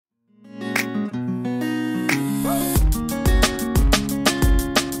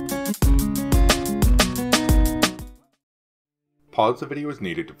pause the video as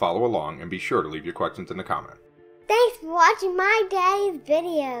needed to follow along, and be sure to leave your questions in the comment. Thanks for watching my daddy's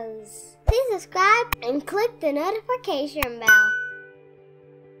videos. Please subscribe and click the notification bell.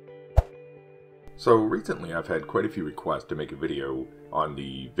 So recently I've had quite a few requests to make a video on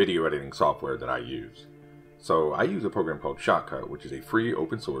the video editing software that I use. So I use a program called Shotcut, which is a free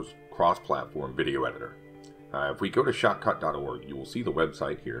open source cross-platform video editor. If we go to shotcut.org, you will see the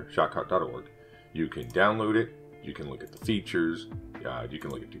website here, shotcut.org. You can download it, you can look at the features, you can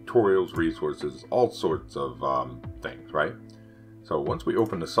look at tutorials, resources, all sorts of things, right? So once we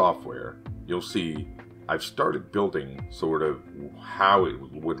open the software, you'll see I've started building sort of how it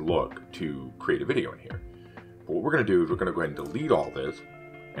would look to create a video in here. But what we're going to do is we're going to go ahead and delete all this,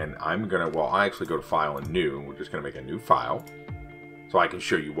 and I'm going to, well, I actually go to File and New, and we're just going to make a new file so I can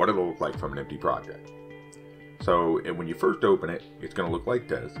show you what it'll look like from an empty project. So and when you first open it, it's going to look like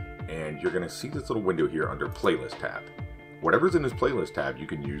this, and you're going to see this little window here under Playlist tab. Whatever's in this Playlist tab you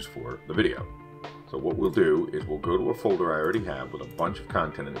can use for the video. So what we'll do is we'll go to a folder I already have with a bunch of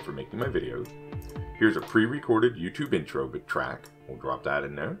content in it for making my videos. Here's a pre-recorded YouTube intro track. We'll drop that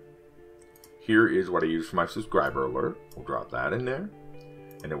in there. Here is what I use for my subscriber alert. We'll drop that in there.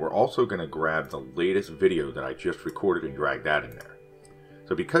 And then we're also going to grab the latest video that I just recorded and drag that in there.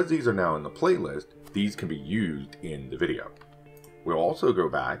 So because these are now in the playlist, these can be used in the video. We'll also go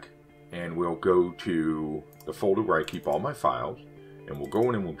back and we'll go to the folder where I keep all my files, and we'll go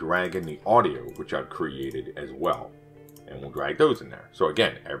in and we'll drag in the audio which I've created as well, and we'll drag those in there. So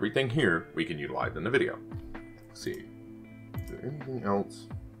again, everything here we can utilize in the video. Let's see, is there anything else?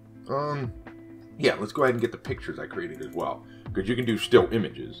 Yeah, let's go ahead and get the pictures I created as well, because you can do still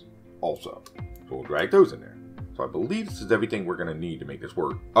images also. So we'll drag those in there. So I believe this is everything we're going to need to make this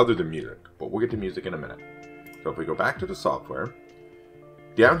work, other than music, but we'll get to music in a minute. So if we go back to the software,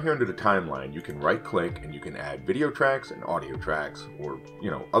 down here under the timeline, you can right click and you can add video tracks and audio tracks, or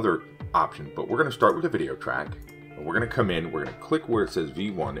other options, but we're going to start with a video track, and we're going to come in, we're going to click where it says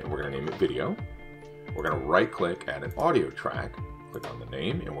V1, and we're going to name it video. We're going to right click, add an audio track, click on the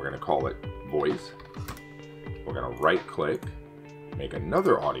name, and we're going to call it voice. We're going to right click, make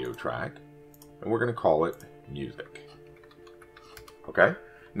another audio track, and we're going to call it music. Okay?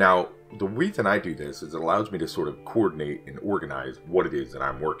 Now, the reason I do this is it allows me to sort of coordinate and organize what it is that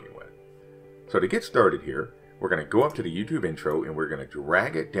I'm working with. So to get started here, we're going to go up to the YouTube intro and we're going to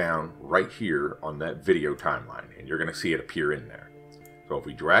drag it down right here on that video timeline, and you're going to see it appear in there. So if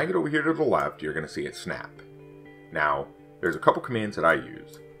we drag it over here to the left, you're going to see it snap. Now, there's a couple commands that I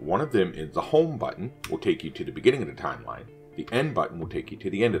use. One of them is the home button will take you to the beginning of the timeline. The end button will take you to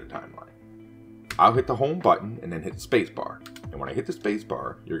the end of the timeline. I'll hit the home button and then hit the space bar. And when I hit the space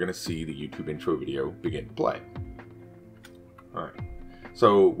bar, you're going to see the YouTube intro video begin to play. Alright,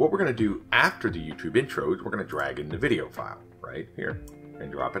 so what we're going to do after the YouTube intro is we're going to drag in the video file right here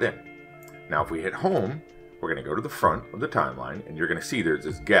and drop it in. Now if we hit home, we're going to go to the front of the timeline, and you're going to see there's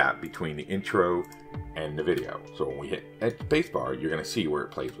this gap between the intro and the video. So when we hit space bar, you're going to see where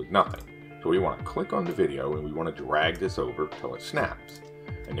it plays with nothing. So we want to click on the video and we want to drag this over till it snaps.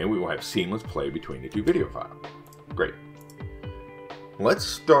 And then we will have seamless play between the two video files. Great. Let's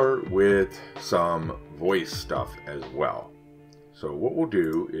start with some voice stuff as well. So what we'll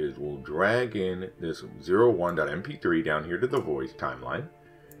do is we'll drag in this 01.mp3 down here to the voice timeline.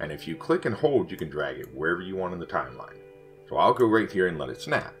 And if you click and hold, you can drag it wherever you want in the timeline. So I'll go right here and let it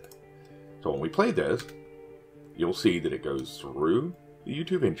snap. So when we play this, you'll see that it goes through the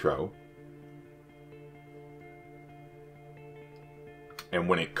YouTube intro. And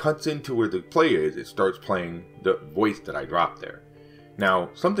when it cuts into where the play is, it starts playing the voice that I dropped there. Now,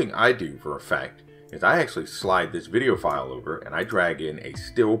 something I do for effect is I actually slide this video file over and I drag in a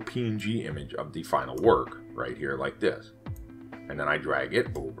still PNG image of the final work right here like this. And then I drag it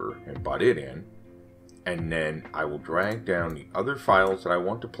over and butt it in. And then I will drag down the other files that I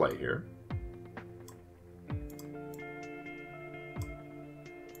want to play here.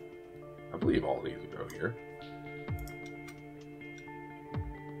 I believe all these will go here.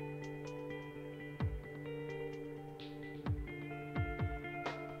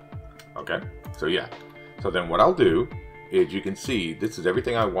 Okay, so yeah. So then what I'll do is you can see this is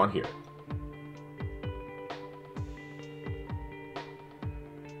everything I want here.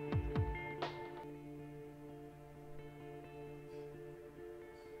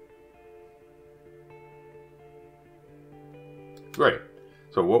 Great.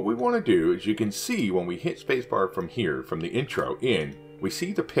 So what we want to do is you can see when we hit spacebar from here, from the intro in, we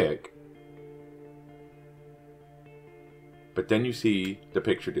see the pick, but then you see the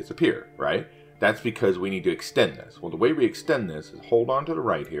picture disappear, right? That's because we need to extend this. Well, the way we extend this is hold on to the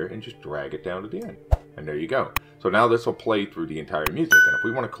right here and just drag it down to the end. And there you go. So now this will play through the entire music. And if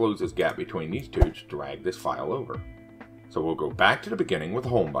we want to close this gap between these two, just drag this file over. So we'll go back to the beginning with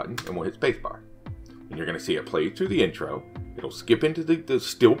the home button and we'll hit spacebar. And you're going to see it play through the intro. It'll skip into the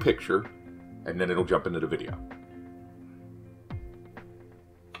still picture and then it'll jump into the video.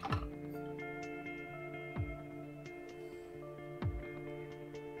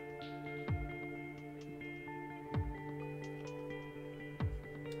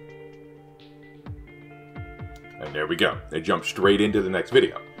 And there we go. It jumps straight into the next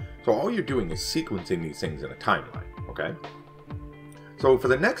video. So all you're doing is sequencing these things in a timeline, okay? So for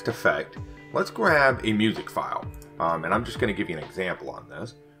the next effect, let's grab a music file. And I'm just going to give you an example on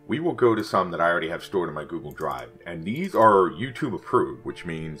this. We will go to some that I already have stored in my Google Drive. And these are YouTube approved, which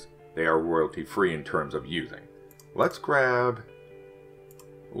means they are royalty free in terms of using. Let's grab...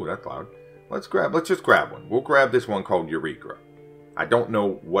 Ooh, that's loud. Let's just grab one. We'll grab this one called Eureka. I don't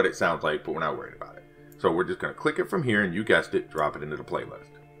know what it sounds like, but we're not worried about it. So we're just going to click it from here, and you guessed it, drop it into the playlist.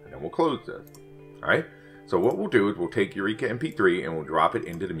 And then we'll close this. Alright? So what we'll do is we'll take Eureka MP3 and we'll drop it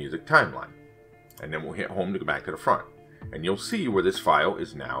into the music timeline. And then we'll hit home to go back to the front. And you'll see where this file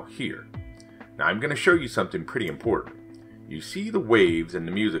is now here. Now I'm going to show you something pretty important. You see the waves in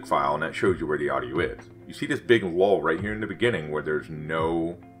the music file, and that shows you where the audio is. You see this big lull right here in the beginning where there's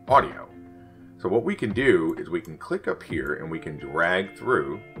no audio. So what we can do is we can click up here and we can drag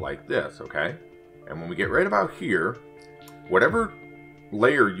through like this, okay? And when we get right about here, whatever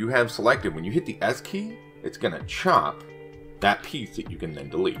layer you have selected, when you hit the S key, it's going to chop that piece that you can then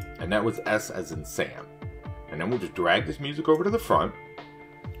delete. And that was S as in Sam. And then we'll just drag this music over to the front.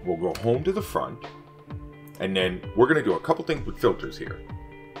 We'll go home to the front. And then we're going to do a couple things with filters here.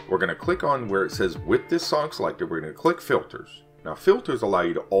 We're going to click on where it says with this song selected, we're going to click filters. Now filters allow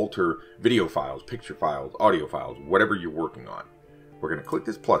you to alter video files, picture files, audio files, whatever you're working on. We're going to click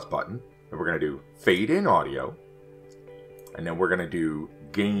this plus button. And we're going to do fade in audio, and then we're going to do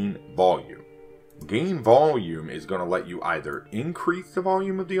gain volume. Gain volume is going to let you either increase the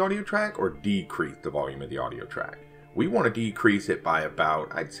volume of the audio track or decrease the volume of the audio track. We want to decrease it by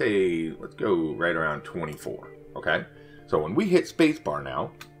about, I'd say, let's go right around 24, okay? So when we hit spacebar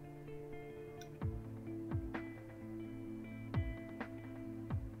now,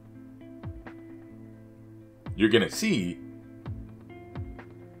 you're going to see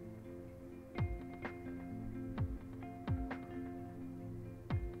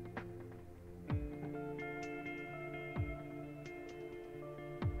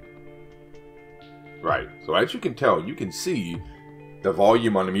right, so as you can tell, you can see the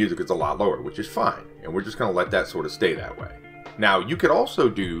volume on the music is a lot lower, which is fine. And we're just going to let that sort of stay that way. Now, you could also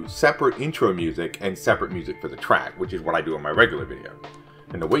do separate intro music and separate music for the track, which is what I do in my regular video.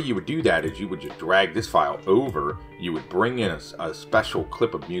 And the way you would do that is you would just drag this file over, you would bring in a special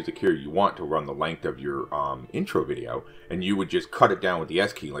clip of music here you want to run the length of your intro video, and you would just cut it down with the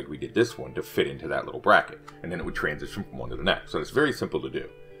S key like we did this one to fit into that little bracket. And then it would transition from one to the next. So it's very simple to do.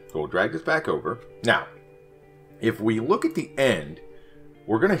 So we'll drag this back over. Now, if we look at the end,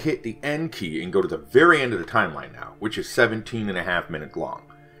 we're going to hit the end key and go to the very end of the timeline now, which is 17.5 minutes long.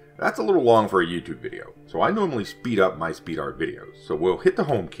 That's a little long for a YouTube video. So I normally speed up my speed art videos. So we'll hit the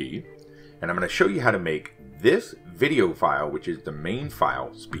home key, and I'm going to show you how to make this video file, which is the main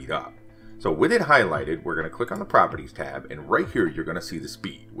file, speed up. So with it highlighted, we're going to click on the Properties tab, and right here you're going to see the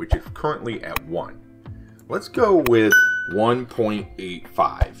speed, which is currently at 1. Let's go with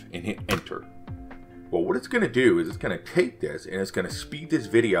 1.85 and hit enter. Well, what it's going to do is it's going to take this and it's going to speed this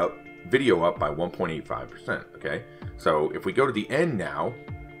video up by 1.85%, okay? So if we go to the end now,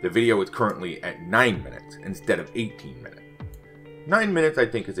 the video is currently at 9 minutes instead of 18 minutes. 9 minutes I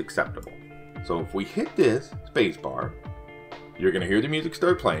think is acceptable. So if we hit this spacebar, you're going to hear the music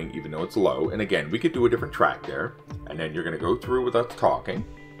start playing even though it's low. And again, we could do a different track there. And then you're going to go through with us talking.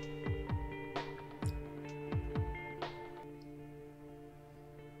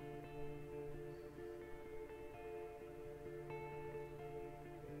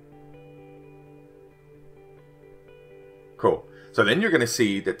 Cool. So then you're going to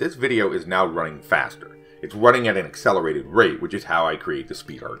see that this video is now running faster. It's running at an accelerated rate, which is how I create the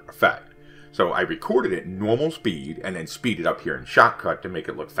speed art effect. So I recorded it normal speed and then speeded up here in Shotcut to make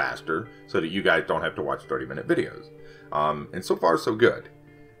it look faster so that you guys don't have to watch 30-minute videos. And so far, so good.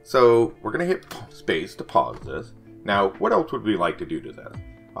 So we're going to hit space to pause this. Now, what else would we like to do to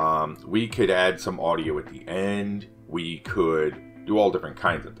this? We could add some audio at the end. We could do all different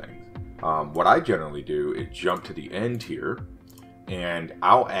kinds of things. What I generally do is jump to the end here, and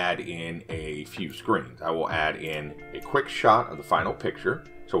I'll add in a few screens. I will add in a quick shot of the final picture,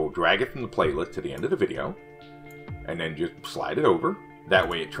 So we'll drag it from the playlist to the end of the video, and then just slide it over. That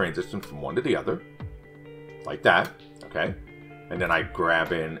way it transitions from one to the other, like that, okay? And then I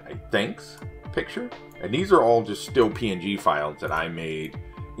grab in a thanks picture, and these are all just still PNG files that I made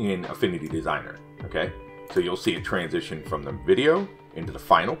in Affinity Designer, okay? So you'll see a transition from the video into the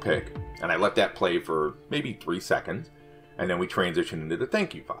final pick, and I let that play for maybe 3 seconds, and then we transition into the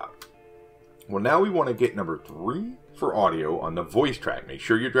thank you file. Well, now we want to get number 3 for audio on the voice track. Make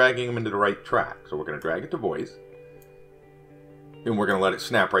sure you're dragging them into the right track. So we're going to drag it to voice, and we're going to let it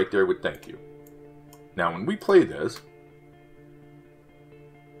snap right there with thank you. Now when we play this,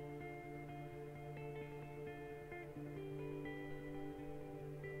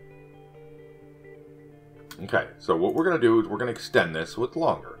 okay, so what we're going to do is we're going to extend this with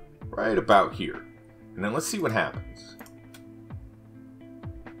longer, right about here. And then let's see what happens.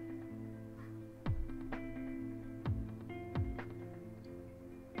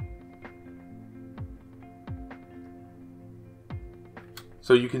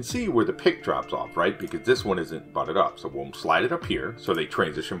 So you can see where the pick drops off, right? Because this one isn't butted up. So we'll slide it up here so they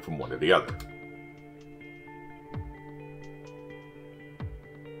transition from one to the other.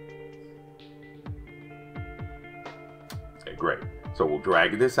 Okay, great. So we'll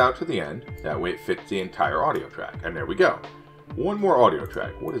drag this out to the end. That way it fits the entire audio track. And there we go. One more audio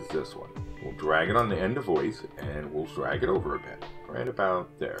track. What is this one? We'll drag it on the end of voice and we'll drag it over a bit. Right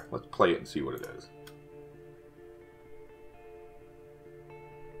about there. Let's play it and see what it is.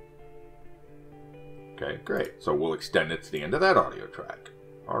 Okay, great. So we'll extend it to the end of that audio track.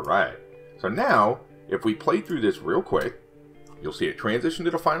 Alright. So now, if we play through this real quick, you'll see it transition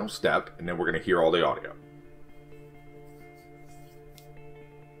to the final step, and then we're going to hear all the audio.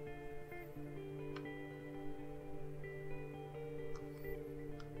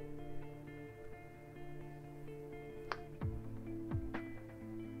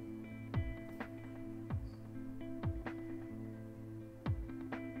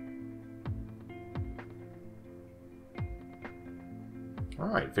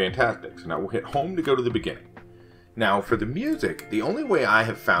 Alright, fantastic. So now we'll hit home to go to the beginning. Now for the music, the only way I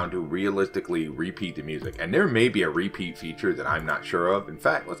have found to realistically repeat the music, and there may be a repeat feature that I'm not sure of. In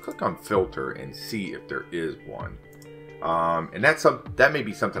fact, let's click on filter and see if there is one. And that may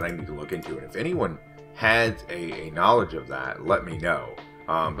be something I need to look into. And if anyone has a knowledge of that, let me know.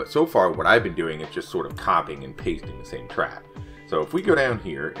 But so far what I've been doing is just sort of copying and pasting the same track. So if we go down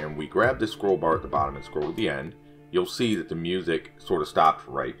here and we grab this scroll bar at the bottom and scroll to the end, you'll see that the music sort of stops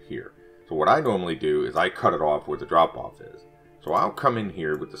right here. So what I normally do is I cut it off where the drop off is. So I'll come in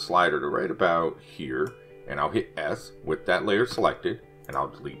here with the slider to right about here, and I'll hit S with that layer selected, and I'll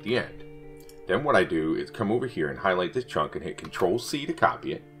delete the end. Then what I do is come over here and highlight this chunk and hit Control C to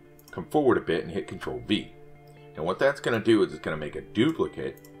copy it, come forward a bit and hit Control V. And what that's going to do is it's going to make a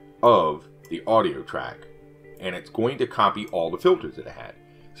duplicate of the audio track, and it's going to copy all the filters that it had.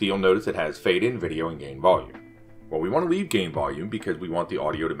 So you'll notice it has fade in, video, and gain volume. Well, we want to leave gain volume because we want the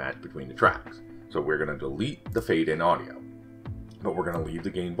audio to match between the tracks. So we're going to delete the fade in audio, but we're going to leave the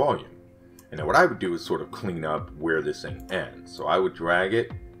gain volume. And then what I would do is sort of clean up where this thing ends. So I would drag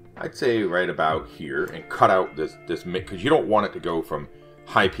it, I'd say right about here, and cut out this mix, because you don't want it to go from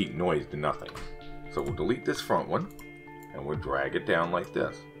high peak noise to nothing. So we'll delete this front one, and we'll drag it down like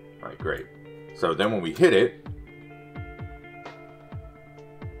this. All right, great. So then when we hit it,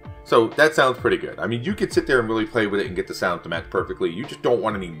 so that sounds pretty good. I mean, you could sit there and really play with it and get the sound to match perfectly. You just don't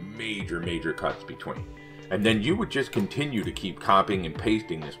want any major cuts between. And then you would just continue to keep copying and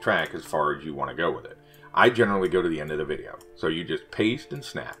pasting this track as far as you want to go with it. I generally go to the end of the video. So you just paste and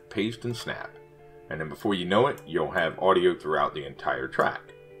snap, paste and snap. And then before you know it, you'll have audio throughout the entire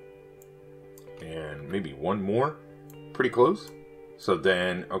track. And maybe one more, pretty close. So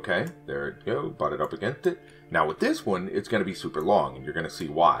then, okay, there it goes, butt it up against it. Now with this one, it's going to be super long, and you're going to see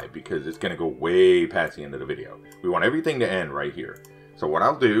why, because it's going to go way past the end of the video. We want everything to end right here. So what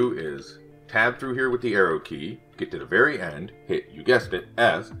I'll do is tab through here with the arrow key, get to the very end, hit, you guessed it,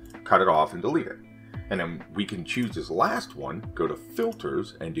 S, cut it off and delete it. And then we can choose this last one, go to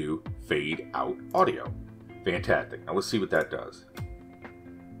filters and do fade out audio. Fantastic. Now let's see what that does.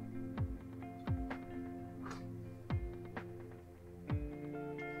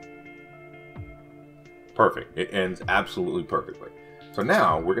 Perfect. It ends absolutely perfectly. So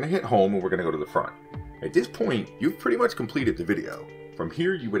now we're going to hit home and we're going to go to the front. At this point, you've pretty much completed the video. From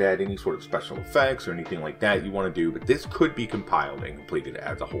here, you would add any sort of special effects or anything like that you want to do, but this could be compiled and completed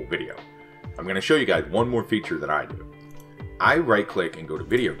as a whole video. I'm going to show you guys one more feature that I do. I right click and go to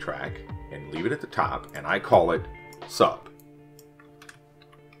video track and leave it at the top, and I call it sub.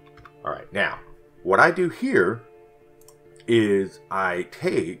 Alright, now, what I do here is I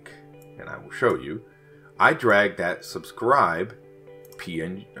take, and I will show you, I drag that subscribe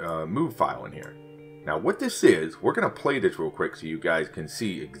PN move file in here. Now what this is, we're going to play this real quick so you guys can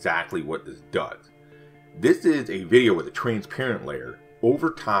see exactly what this does. This is a video with a transparent layer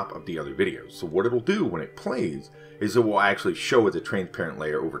over top of the other videos. So what it'll do when it plays is it will actually show as a transparent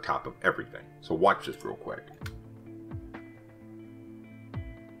layer over top of everything. So watch this real quick.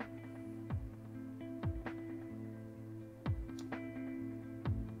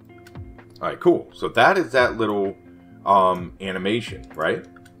 Alright, cool. So that is that little animation, right?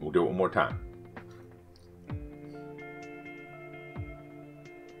 We'll do it one more time.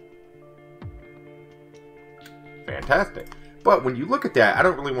 Fantastic. But when you look at that, I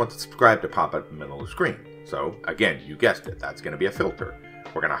don't really want the subscribe to pop up in the middle of the screen. So again, you guessed it, that's going to be a filter.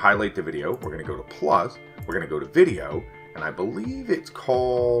 We're going to highlight the video, we're going to go to plus, we're going to go to video, and I believe it's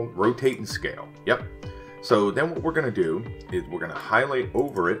called rotate and scale. Yep. So then what we're going to do is we're going to highlight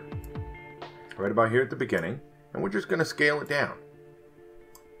over it right about here at the beginning, and we're just going to scale it down.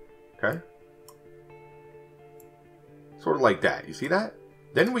 Okay? Sort of like that. You see that?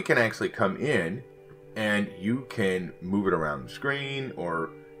 Then we can actually come in and you can move it around the screen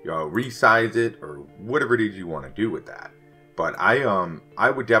or resize it or whatever it is you want to do with that. But I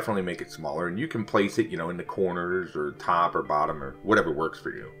would definitely make it smaller, and you can place it, in the corners or top or bottom or whatever works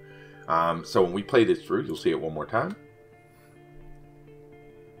for you. So when we play this through, you'll see it one more time.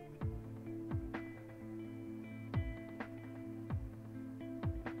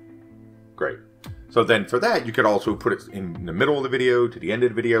 Great. So then for that, you could also put it in the middle of the video, to the end of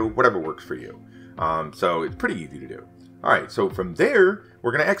the video, whatever works for you. So it's pretty easy to do. All right, so from there,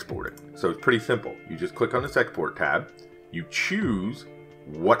 we're going to export it. So it's pretty simple. You just click on this export tab. You choose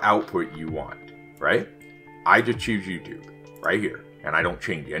what output you want, right? I just choose YouTube right here, and I don't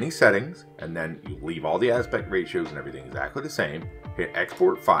change any settings. And then you leave all the aspect ratios and everything exactly the same. Hit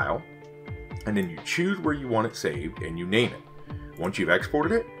export file, and then you choose where you want it saved and you name it. Once you've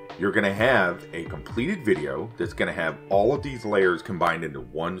exported it, you're going to have a completed video that's going to have all of these layers combined into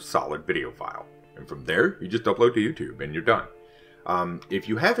one solid video file. And from there, you just upload to YouTube and you're done. If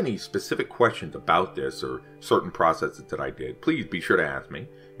you have any specific questions about this or certain processes that I did, please be sure to ask me,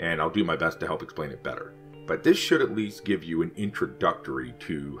 and I'll do my best to help explain it better. But this should at least give you an introductory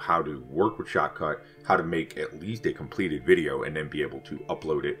to how to work with Shotcut, how to make at least a completed video, and then be able to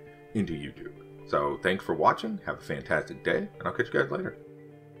upload it into YouTube. So thanks for watching, have a fantastic day, and I'll catch you guys later.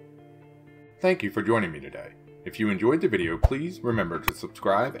 Thank you for joining me today. If you enjoyed the video, please remember to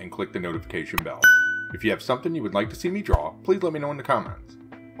subscribe and click the notification bell. If you have something you would like to see me draw, please let me know in the comments.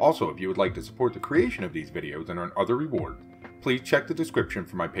 Also, if you would like to support the creation of these videos and earn other rewards, please check the description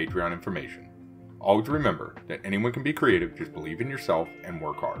for my Patreon information. Always remember that anyone can be creative, just believe in yourself and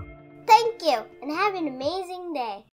work hard. Thank you, and have an amazing day.